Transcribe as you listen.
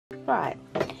Right,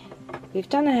 we've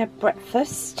done our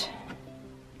breakfast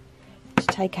to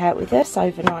take out with us,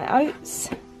 overnight oats.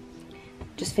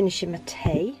 Just finishing my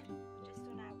tea. Just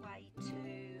on our way to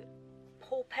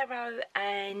Polperro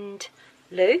and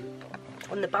Looe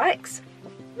on the bikes.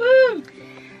 Woo!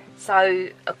 So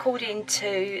according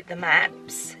to the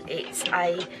maps, it's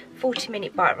a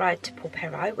 40-minute bike ride to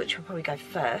Polperro, which we'll probably go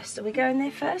first. Are we going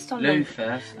there first or Looe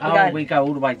first? We go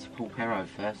all the way to Polperro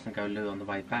first and go Looe on the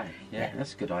way back. Yeah,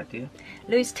 that's a good idea.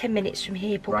 Looe's 10 minutes from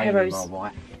here. Polperro's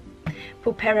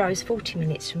 40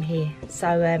 minutes from here.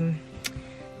 So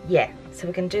yeah, so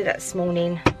we're going to do that this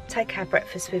morning. Take our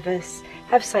breakfast with us.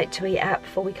 Have something to eat out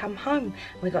before we come home.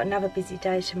 We've got another busy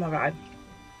day tomorrow.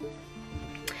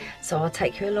 So I'll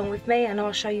take you along with me and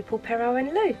I'll show you Polperro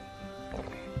and Looe.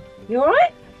 You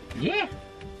alright? Yeah.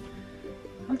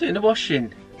 I'm doing the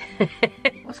washing.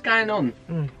 What's going on?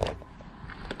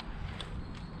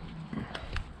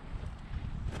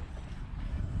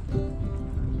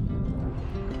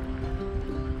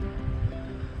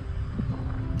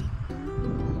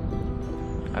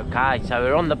 Okay, so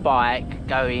we're on the bike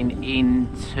going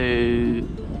into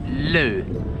Looe.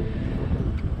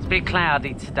 It's a bit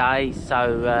cloudy today,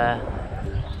 so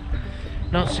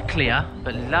not so clear,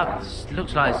 but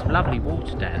looks like some lovely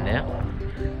water down there.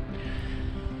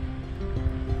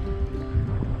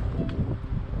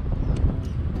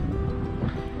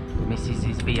 Mrs.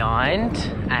 is behind,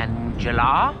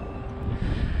 Angela.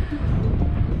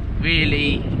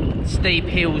 Really steep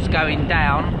hills going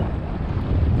down.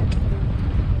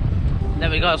 Then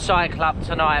we got a cycle up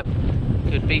tonight.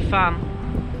 Could be fun.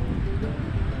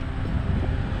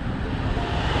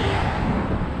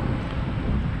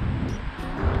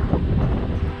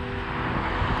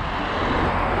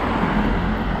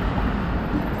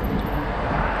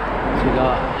 So we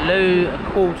got Looe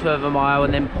 1/4 of a mile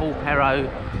and then Polperro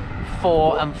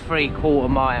 4 3/4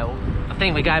 mile. I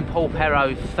think we're going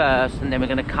Polperro first and then we're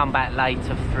going to come back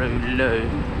later through Looe.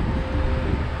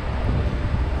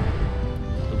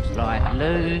 Looks like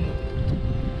Looe.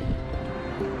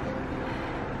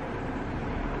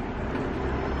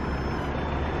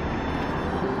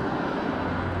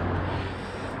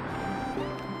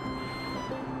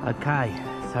 Okay,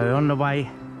 so we're on the way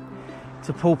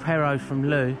to Polperro from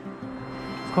Looe.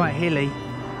 It's quite hilly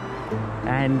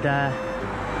and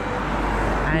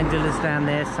Angela's down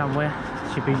there somewhere.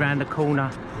 Should be round the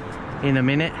corner in a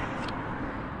minute.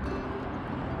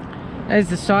 There's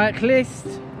the cyclist,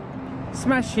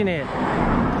 smashing it.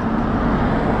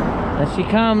 There she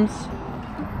comes.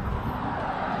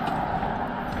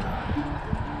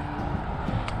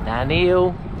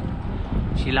 Downhill.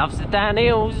 She loves the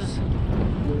downhills.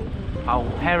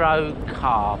 Polperro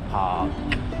car park.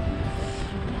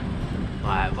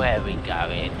 Right, where are we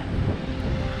going?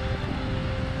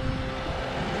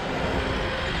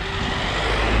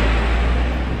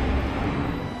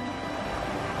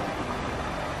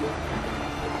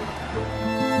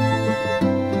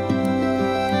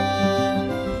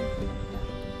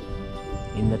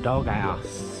 In the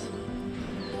doghouse.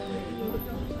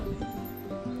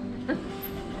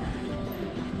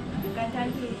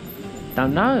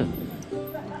 Don't know.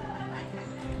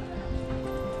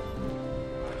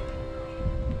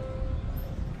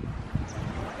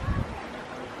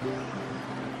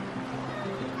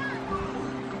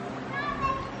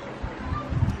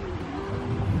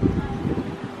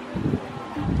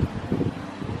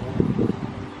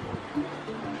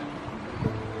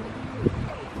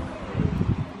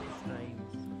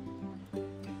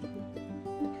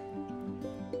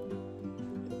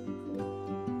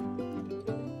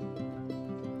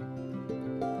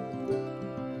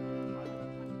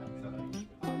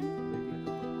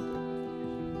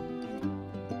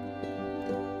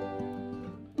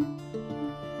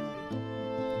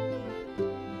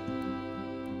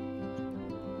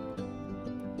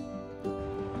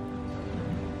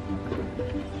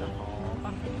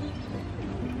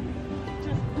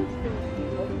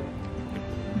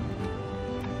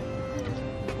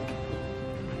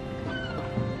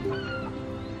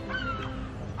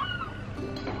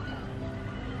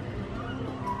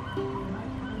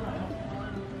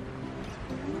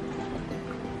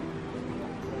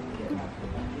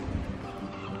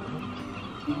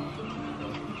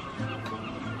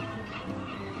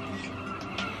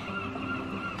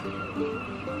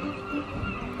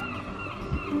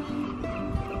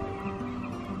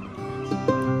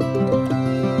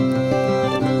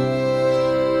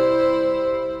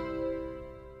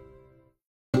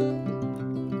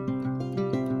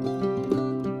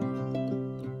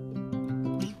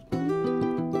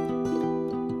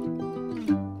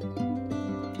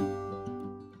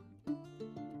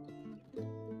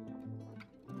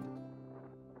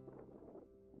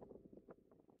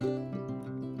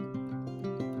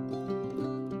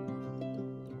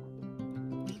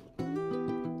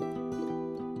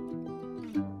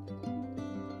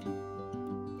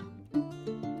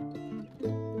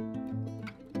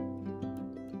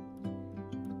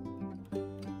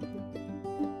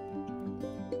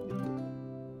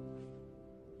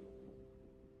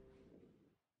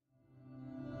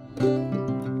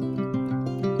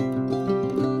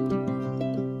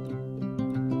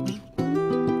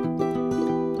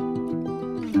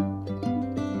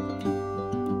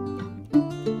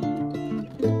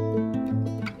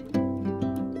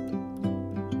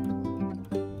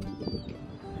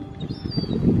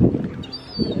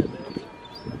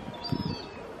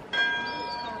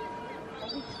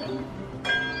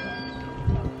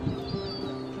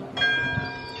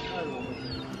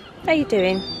 How you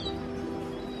doing?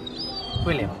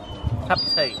 Brilliant. Cup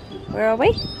of tea. Where are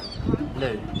we?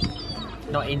 Looe.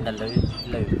 Not in the loo,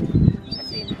 Looe.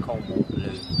 As in Cornwall,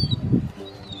 Looe.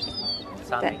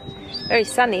 Sunny. Very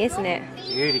sunny, isn't it?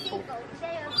 Beautiful.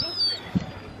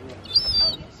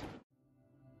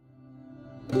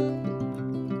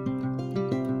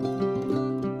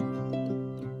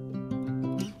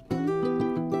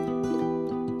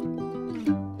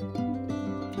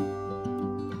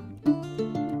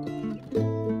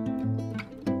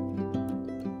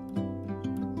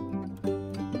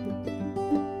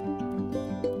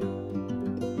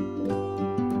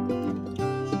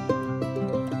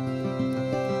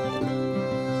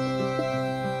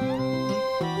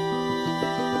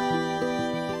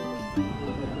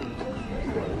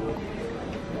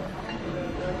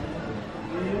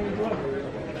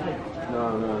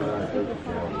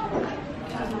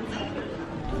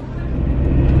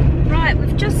 Right,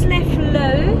 we've just left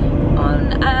Looe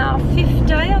on our 5th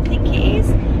day, I think it is.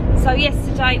 So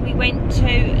yesterday we went to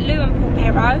Looe and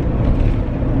Polperro.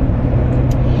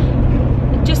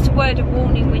 Just a word of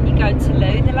warning when you go to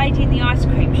Looe, the lady in the ice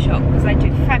cream shop, because they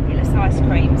do fabulous ice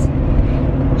creams,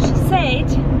 she said,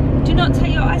 do not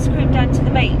take your ice cream down to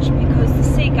the beach because the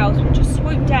seagulls will just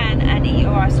swoop down and eat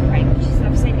your ice cream. She said,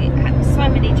 I've seen it happen so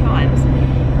many times.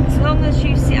 As long as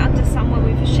you sit under somewhere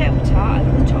with a shelter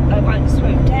over the top, they won't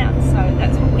swoop down. So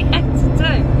that's what we had to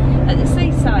do at the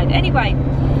seaside. Anyway,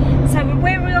 so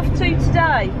where are we off to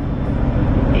today?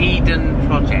 Eden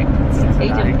Project.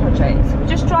 Eden Project. So we're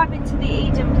just driving to the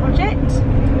Eden Project.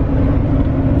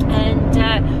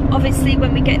 And obviously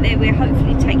when we get there we'll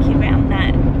hopefully take you around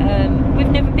that. We've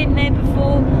never been there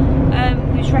before.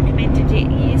 We was recommended it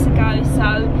years ago,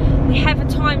 so we have a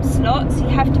time slot, so you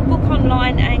have to book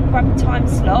online and grab a time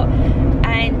slot,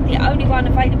 and the only one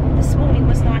available this morning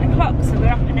was 9 o'clock, so we're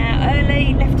up and out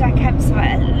early, left our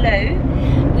campsite at Looe,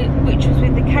 which was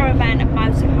with the caravan and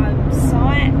motorhome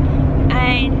site,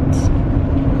 and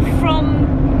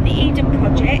from the Eden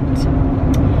Project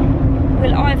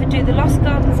we'll either do the Lost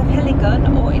Gardens of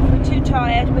Heligon, or if we're too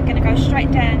tired we're going to go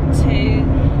straight down to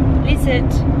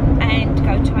Lizard and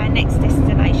go to our next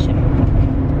destination.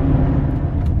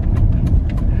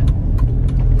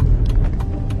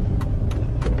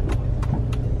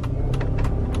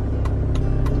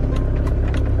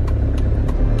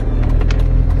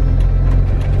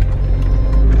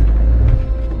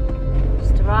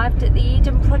 Just arrived at the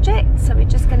Eden Project, so we're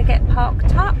just going to get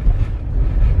parked up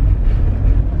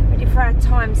for our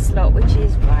time slot, which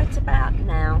is right about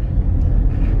now.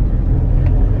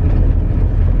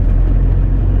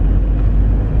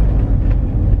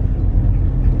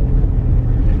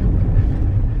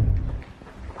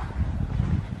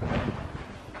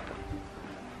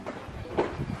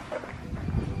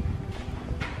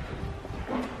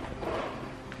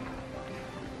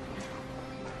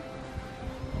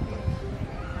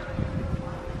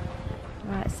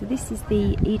 Right, so this is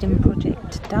the Eden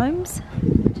Project domes,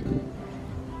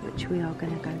 which we are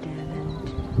going to go down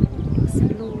and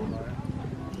explore.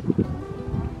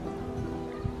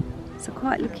 So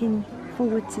quite looking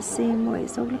forward to seeing what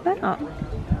it's all about.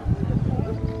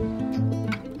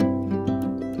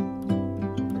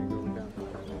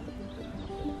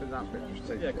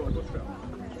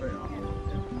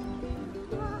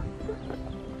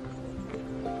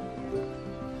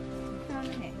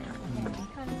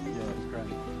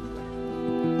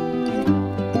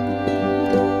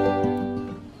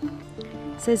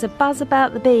 So there's a buzz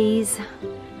about the bees.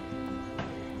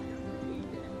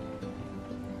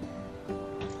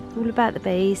 All about the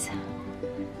bees.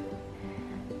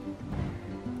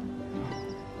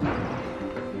 The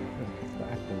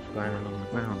apples going along the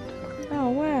ground. Oh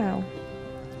wow.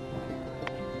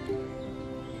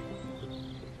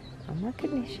 Oh my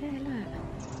goodness, yeah,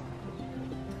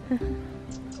 look.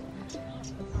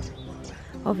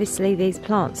 Obviously these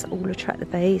plants all attract the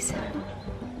bees,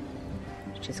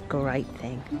 which is a great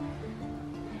thing.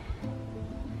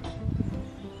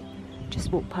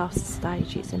 Just walk past the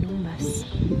stage, it's enormous.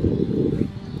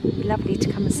 It'd be lovely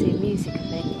to come and see a music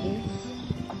event here.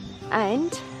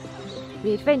 And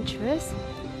the adventurers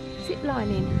zip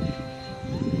lining.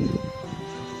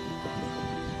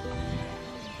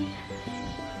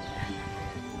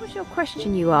 What was your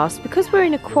question you asked? Because we're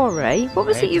in a quarry, what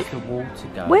was it you...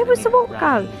 Where was the water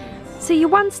go? So you're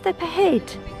one step ahead.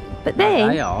 But then...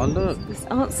 They are, look. It's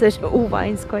answered all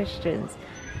Wayne's questions.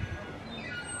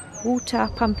 Water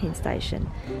pumping station.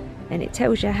 And it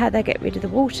tells you how they get rid of the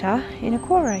water in a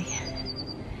quarry.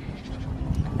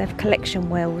 They have collection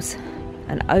wells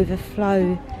and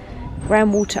overflow,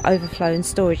 groundwater overflow and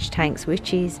storage tanks,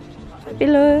 which is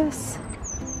fabulous.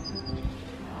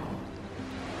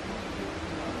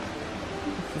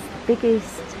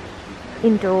 biggest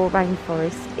indoor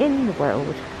rainforest in the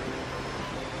world.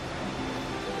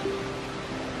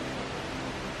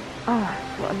 Oh,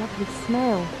 what a lovely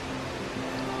smell.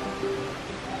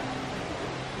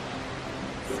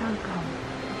 So cold.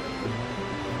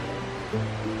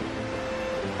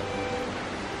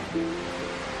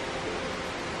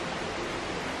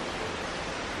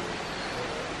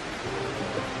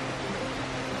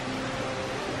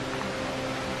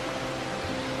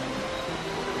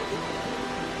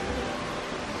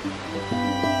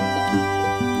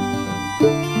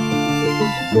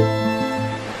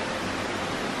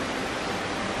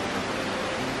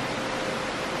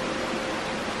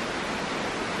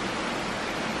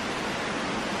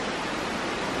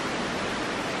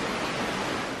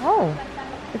 Oh,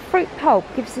 the fruit pulp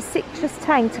gives a citrus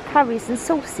tang to curries and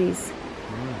sauces.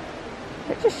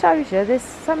 It just shows you there's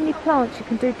so many plants you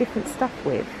can do different stuff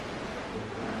with.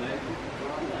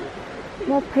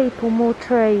 More people, more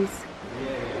trees.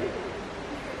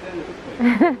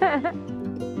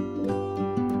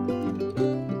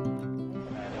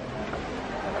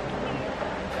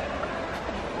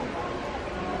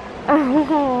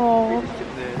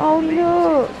 Oh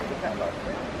look!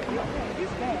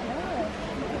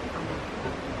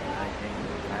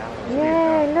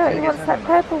 Yeah, look, he wants that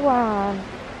purple one.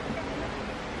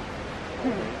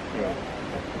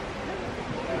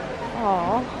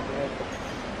 Oh,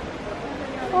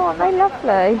 aren't they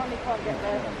lovely?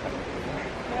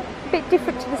 A bit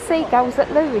different to the seagulls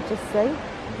that Looe would just see.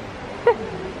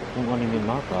 I want him in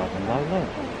my garden though, look.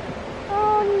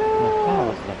 Oh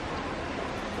look!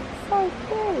 So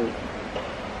cute.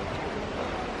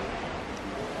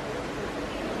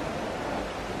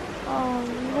 Oh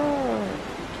look.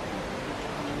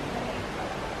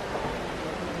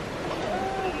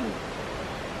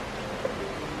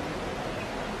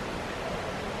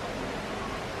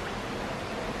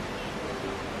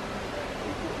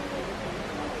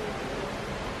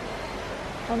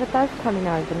 Oh, they're both coming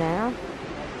over now.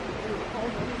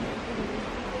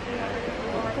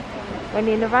 When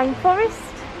you're in the rainforest,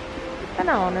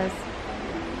 bananas.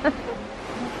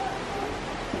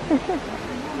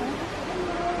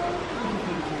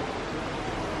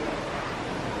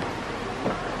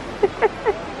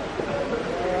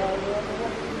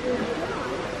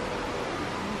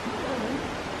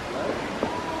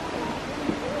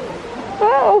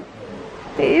 Oh,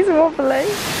 it is wobbly.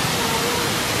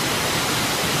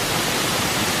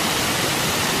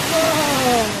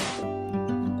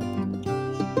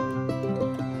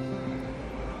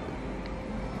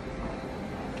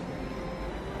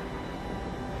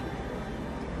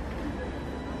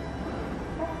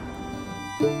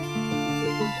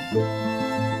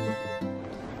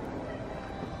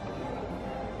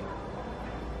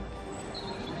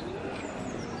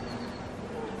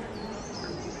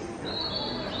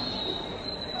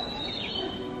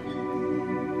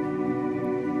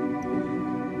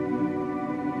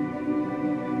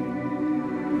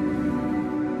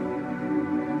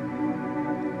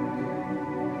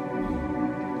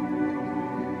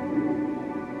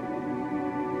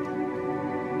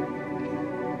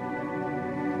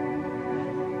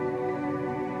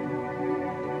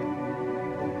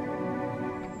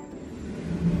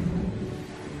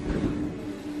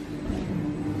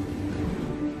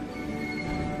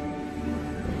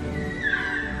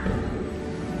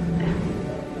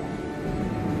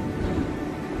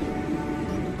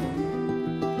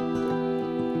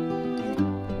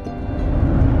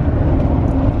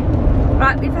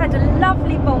 Right, we've had a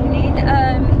lovely morning. We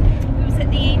was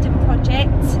at the Eden project.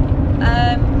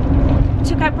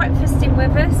 Took our breakfast in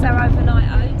with us, our overnight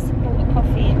oats, and bought a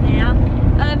coffee in now.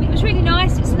 It was really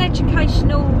nice. It's an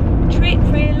educational trip,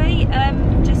 really.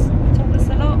 Just taught us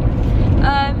a lot.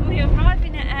 We're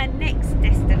arriving at our next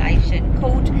destination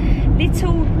called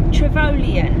Little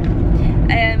Trevolian,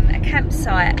 a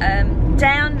campsite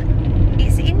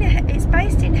it's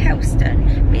based in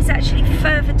Helston, but it's actually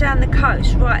further down the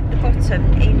coast, right at the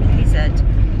bottom in Lizard.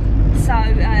 So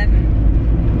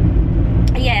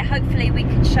yeah, hopefully we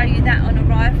can show you that on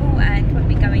arrival and when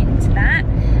we go into that.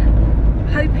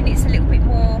 Hoping it's a little bit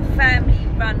more family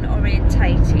run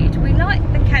orientated. We like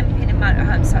the camping and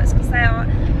motorhome sites because they are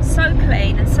so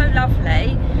clean and so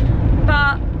lovely,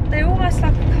 but they're almost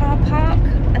like a car park,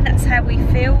 and that's how we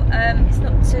feel. It's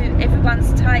not to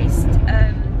everyone's taste,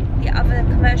 the other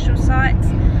commercial sites,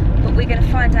 but we're going to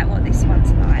find out what this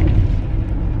one's like.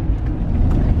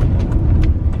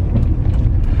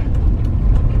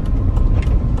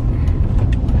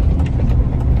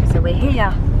 So we're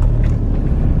here.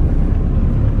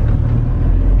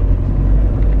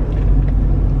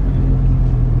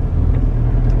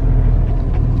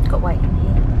 Got to wait in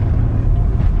here.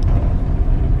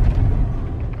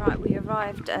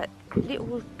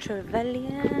 Little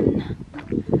Trevelyan, I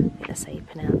think that's how you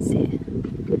pronounce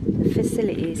it. The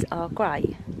facilities are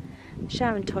great.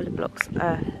 Shower and toilet blocks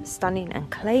are stunning and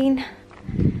clean.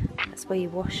 That's where you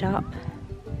wash up.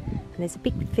 And there's a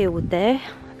big field there.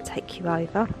 I'll take you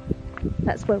over.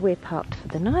 That's where we're parked for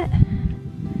the night.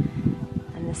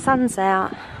 And the sun's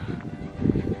out.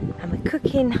 And we're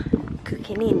cooking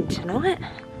in tonight.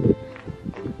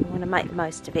 We want to make the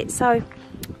most of it. So,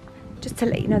 just to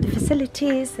let you know the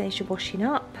facilities, there's your washing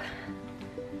up.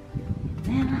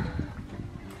 There.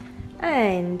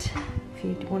 And if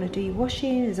you want to do your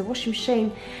washing, there's a washing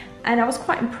machine. And I was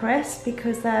quite impressed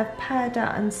because they have powder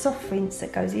and soft rinse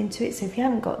that goes into it. So if you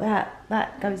haven't got that,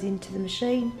 that goes into the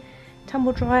machine.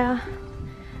 Tumble dryer,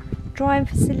 drying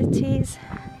facilities,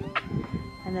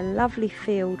 and a lovely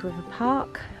field with a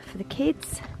park for the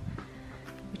kids,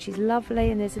 which is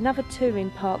lovely. And there's another touring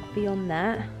park beyond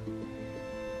that,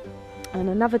 and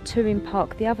another touring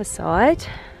park the other side,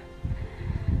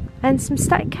 and some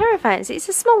static caravans. It's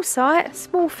a small site,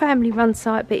 small family run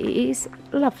site, but it is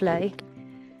lovely.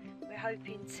 We're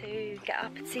hoping to get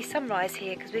up and see sunrise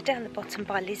here because we're down the bottom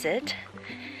by Lizard,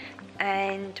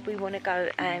 and we want to go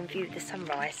and view the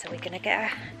sunrise. So we're going to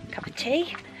get a cup of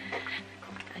tea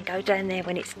and go down there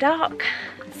when it's dark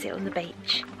and sit on the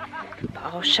beach. But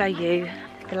I'll show you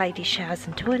the ladies' showers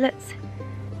and toilets.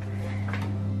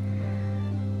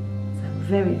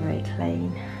 Very, very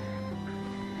clean.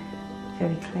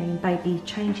 Very clean. Baby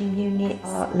changing units.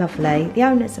 Oh, lovely. The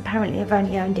owners apparently have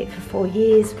only owned it for 4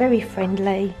 years. Very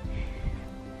friendly.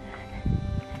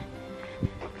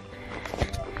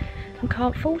 I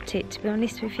can't fault it, to be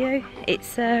honest with you.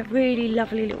 It's a really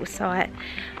lovely little site.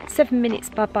 7 minutes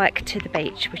by bike to the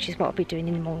beach, which is what I'll be doing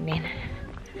in the morning.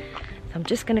 So I'm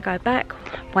just going to go back.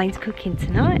 Wayne's cooking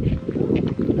tonight,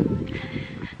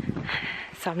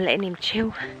 so I'm letting him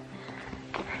chill.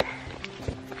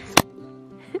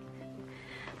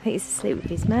 I think he's asleep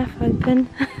with his mouth open.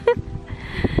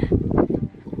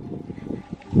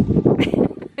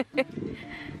 You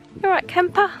alright,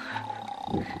 camper?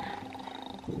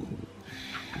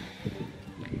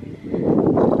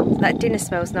 That dinner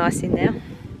smells nice in there.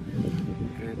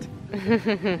 Good.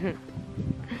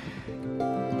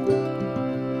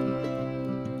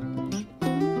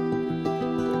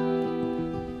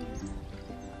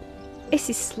 This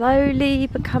is slowly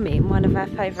becoming one of our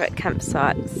favourite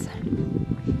campsites.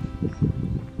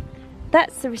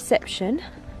 That's the reception.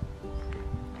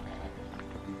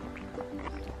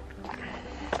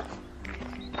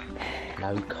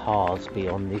 No cars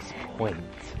beyond this point.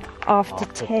 After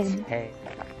 10.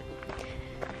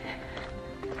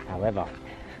 However,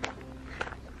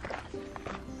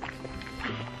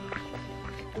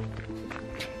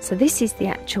 so this is the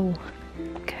actual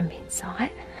camping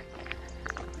site.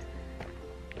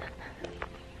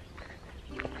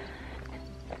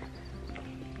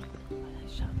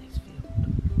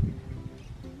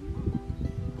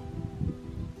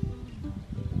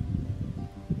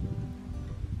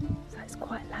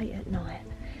 Quite late at night,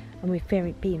 and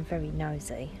we're being very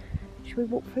nosy. Should we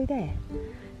walk through there?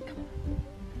 Come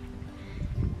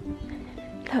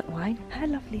on. Look, Wayne, how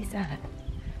lovely is that?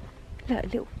 Look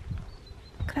at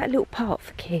that little park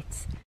for kids.